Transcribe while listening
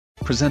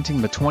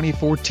presenting the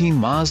 2014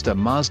 Mazda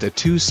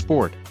Mazda2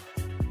 Sport.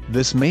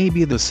 This may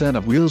be the set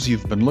of wheels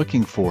you've been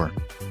looking for.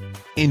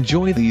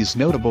 Enjoy these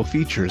notable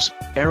features: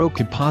 aero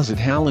composite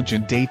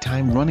halogen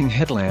daytime running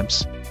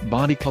headlamps,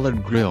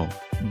 body-colored grille,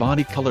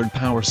 body-colored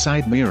power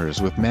side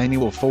mirrors with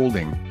manual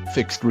folding,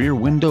 fixed rear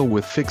window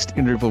with fixed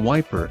interval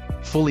wiper,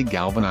 fully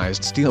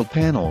galvanized steel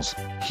panels,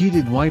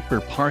 heated wiper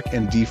park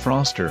and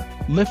defroster,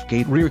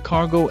 liftgate rear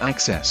cargo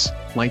access,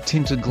 light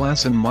tinted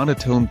glass and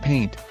monotone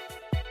paint.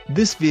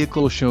 This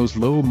vehicle shows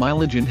low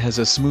mileage and has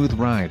a smooth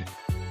ride.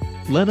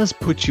 Let us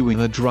put you in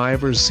the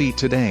driver's seat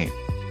today.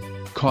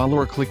 Call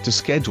or click to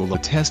schedule a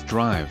test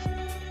drive.